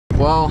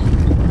Well,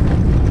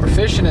 we're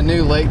fishing a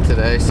new lake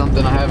today,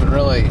 something I haven't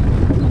really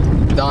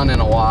done in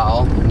a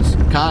while. It's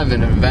kind of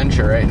an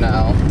adventure right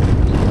now.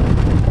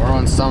 We're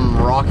on some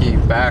rocky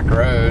back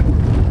road,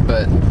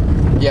 but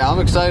yeah, I'm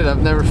excited.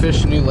 I've never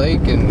fished a new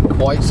lake in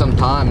quite some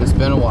time. It's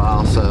been a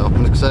while, so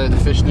I'm excited to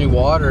fish new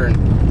water, and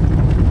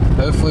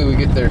hopefully we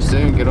get there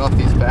soon, get off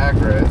these back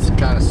roads. It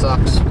kind of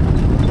sucks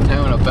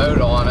towing a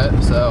boat on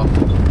it, so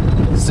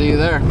see you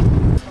there.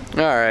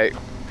 All right,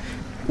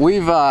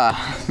 we've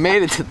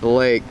made it to the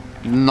lake.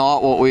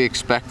 Not what we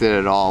expected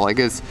at all. Like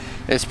it's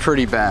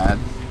pretty bad.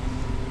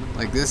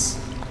 Like this,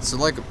 it's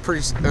like a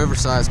pretty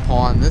oversized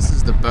pond. This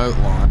is the boat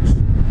launch.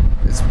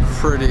 It's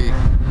pretty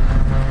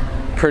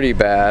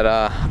bad.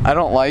 I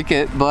don't like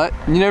it, but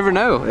you never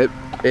know.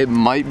 It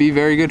might be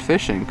very good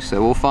fishing,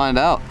 so we'll find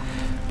out.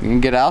 You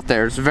can get out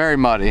there. It's very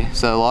muddy,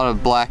 so a lot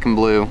of black and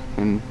blue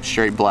and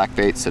straight black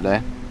baits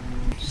today.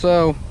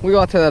 So we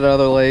got to that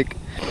other lake.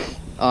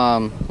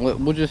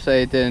 We'll just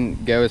say it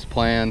didn't go as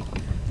planned.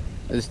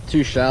 It was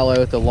too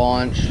shallow at the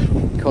launch.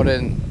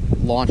 Couldn't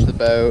launch the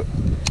boat.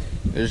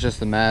 It was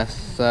just a mess.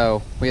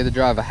 So we had to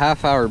drive a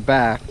half hour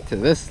back to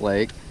this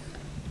lake,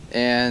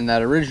 and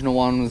that original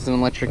one was an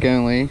electric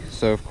only.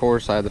 So of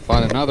course I had to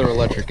find another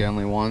electric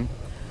only one.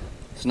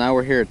 So now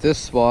we're here at this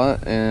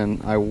spot,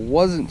 and I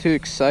wasn't too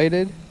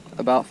excited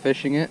about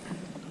fishing it,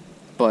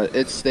 but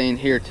it's staying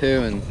here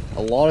too. And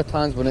a lot of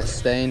times when it's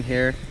staying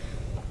here,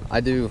 I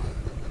do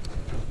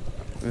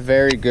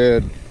very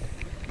good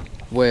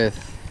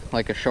with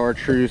like a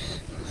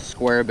chartreuse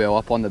square bill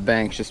up on the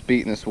banks, just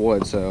beating this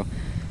wood. So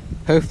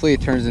hopefully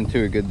it turns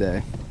into a good day.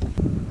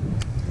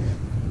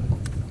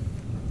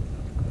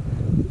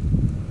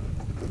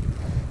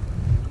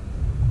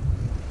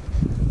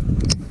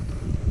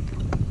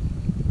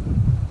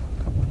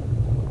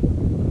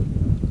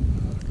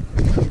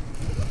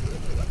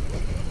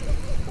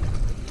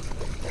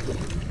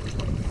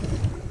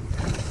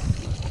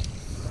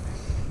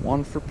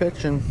 One for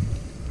pitching.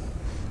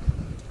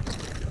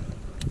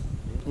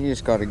 You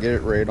just got to get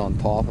it right on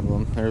top of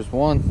them. There's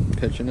one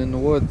pitching in the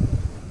wood.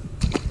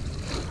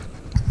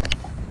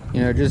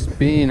 You know, just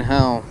being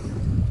how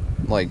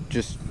like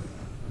just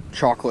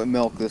chocolate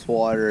milk this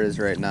water is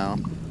right now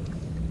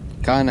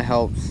kind of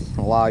helps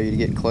allow you to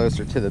get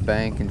closer to the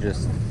bank and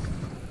just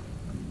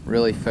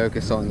really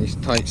focus on these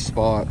tight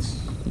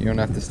spots. You don't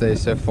have to stay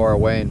so far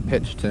away and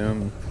pitch to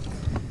them.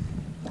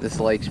 This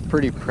lake's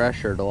pretty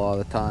pressured a lot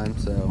of the time,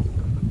 so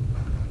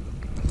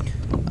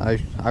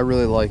I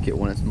really like it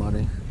when it's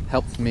muddy.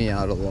 Helps me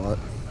out a lot.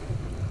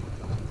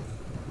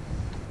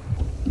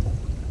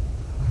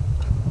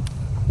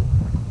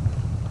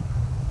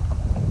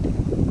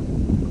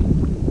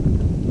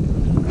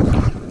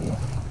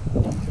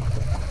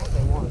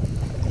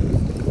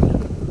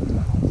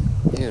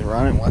 He's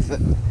running with it.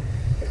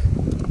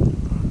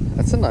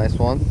 That's a nice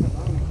one.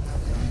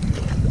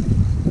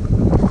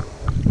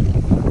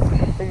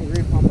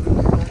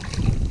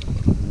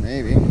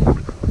 Maybe.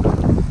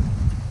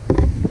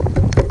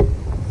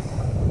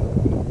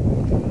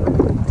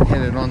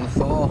 Hit it on the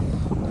fall,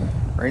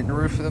 right in the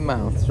roof of the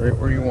mouth. It's right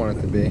where you want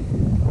it to be.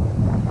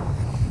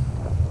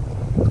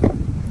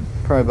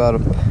 Probably about a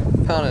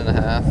pound and a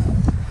half.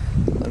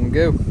 Let him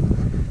go.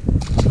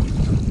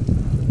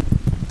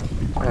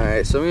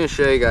 Alright, so I'm going to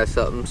show you guys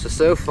something.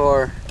 So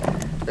far,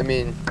 I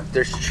mean,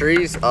 there's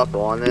trees up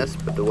on this,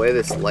 but the way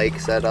this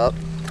lake's set up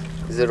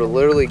is it'll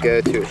literally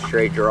go to a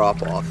straight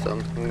drop off. So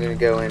I'm going to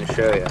go in and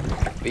show you.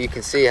 But you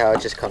can see how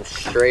it just comes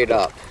straight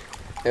up.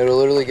 It'll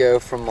literally go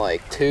from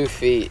like 2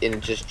 feet and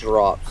it just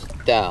drops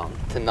down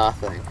to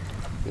nothing.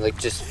 Like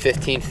just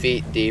 15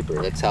 feet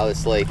deeper. That's how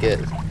this lake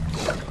is.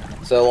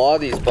 So a lot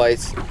of these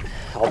bites,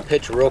 I'll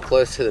pitch real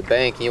close to the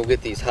bank and you'll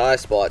get these high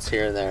spots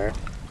here and there.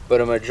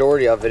 But a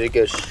majority of it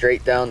goes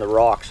straight down the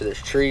rock, so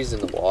there's trees in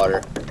the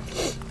water.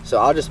 So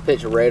I'll just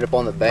pitch right up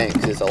on the bank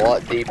because it's a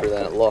lot deeper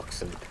than it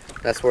looks, and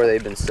that's where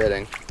they've been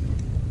sitting.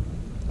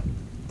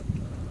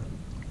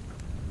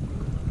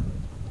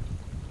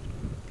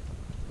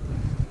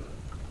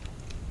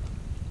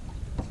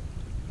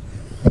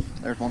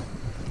 There's one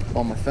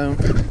on my phone.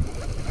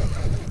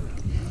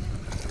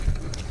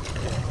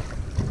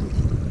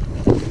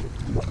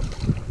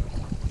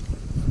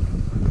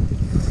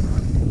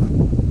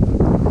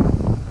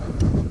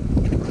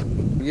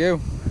 Here we go.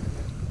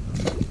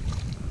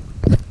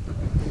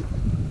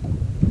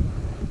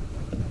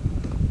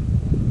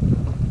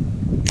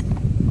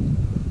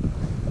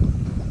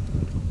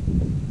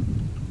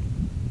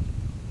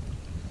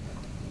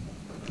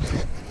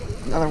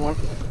 Another one.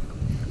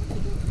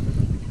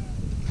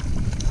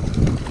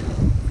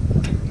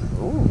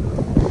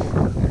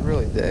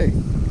 Dig.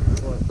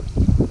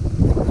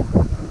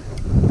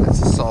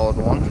 That's a solid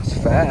one. It's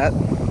fat.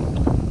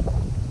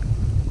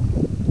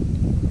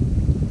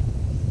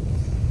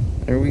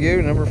 There we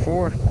go, number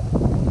 4.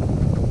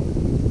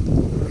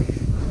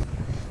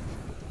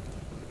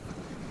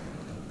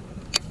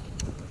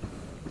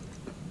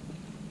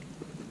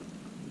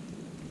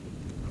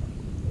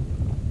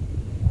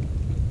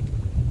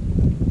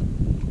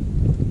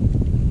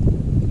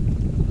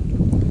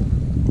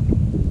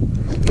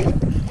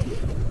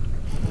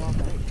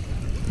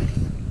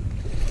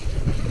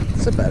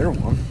 better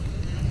one.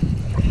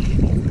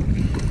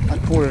 I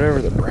pulled it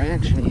over the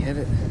branch and he hit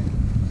it.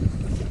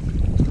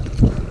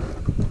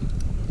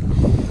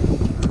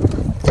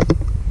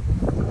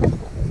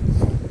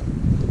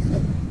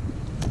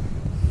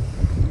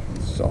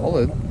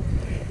 Solid.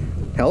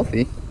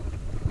 Healthy.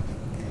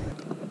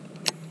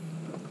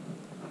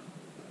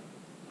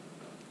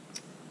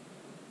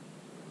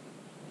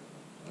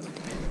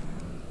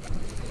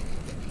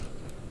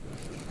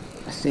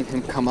 I seen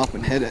him come up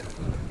and hit it.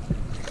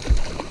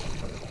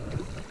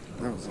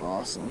 That was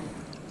awesome.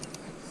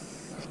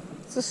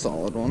 It's a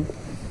solid one.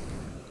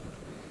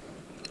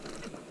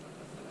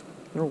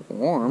 They're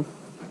warm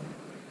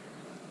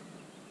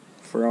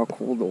for how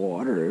cold the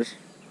water is.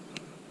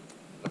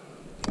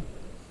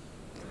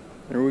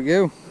 There we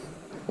go.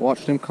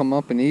 Watched him come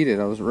up and eat it.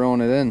 I was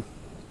reeling it in.